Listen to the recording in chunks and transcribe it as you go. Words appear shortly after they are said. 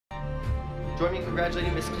Join me in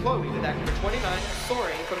congratulating Miss Chloe with act number 29,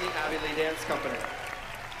 Soaring, from the Abbey Lee Dance Company.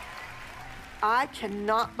 I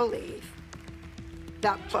cannot believe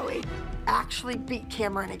that Chloe actually beat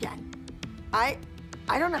Cameron again. I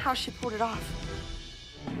don't know how she pulled it off.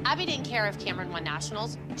 Abby didn't care if Cameron won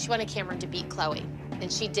nationals. She wanted Cameron to beat Chloe,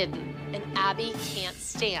 and she didn't. And Abby can't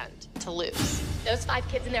stand to lose. Those 5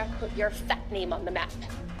 kids in there put your fat name on the map.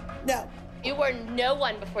 No. You were no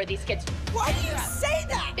one before these kids. Why do you say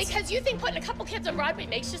that? Because you think putting a couple kids on Broadway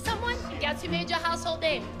makes you someone? And guess who made you a household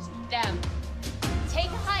name? Them. Take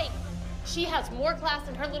a hike. She has more class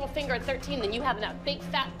in her little finger at 13 than you have in that big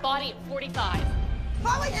fat body at 45.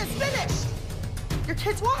 Chloe is finished. Your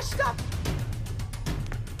kid's washed up.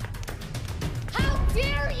 How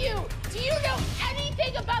dare you? Do you know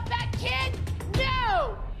anything about that kid?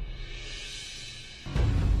 No!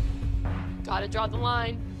 Gotta draw the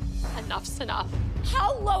line. Enough's enough.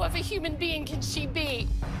 How low of a human being can she be?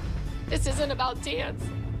 This isn't about dance.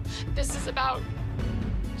 This is about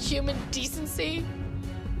human decency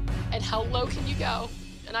and how low can you go?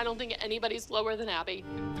 And I don't think anybody's lower than Abby.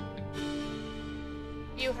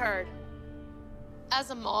 You heard.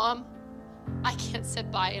 As a mom, I can't sit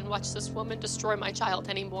by and watch this woman destroy my child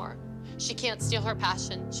anymore. She can't steal her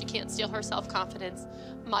passion. She can't steal her self-confidence.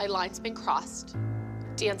 My line's been crossed.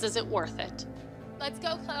 Dance isn't worth it. Let's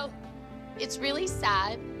go, Chloe. It's really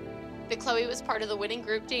sad that Chloe was part of the winning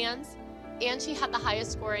group dance, and she had the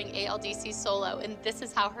highest scoring ALDC solo, and this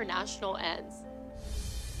is how her national ends.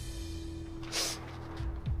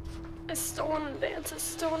 I still want to dance, I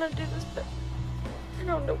still want to do this, but I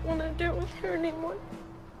don't want to do it with her anymore.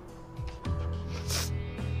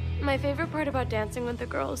 My favorite part about dancing with the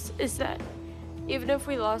girls is that even if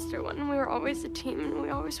we lost or won, we were always a team and we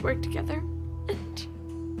always worked together. And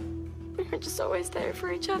we were just always there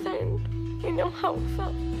for each other, and we know how it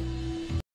felt.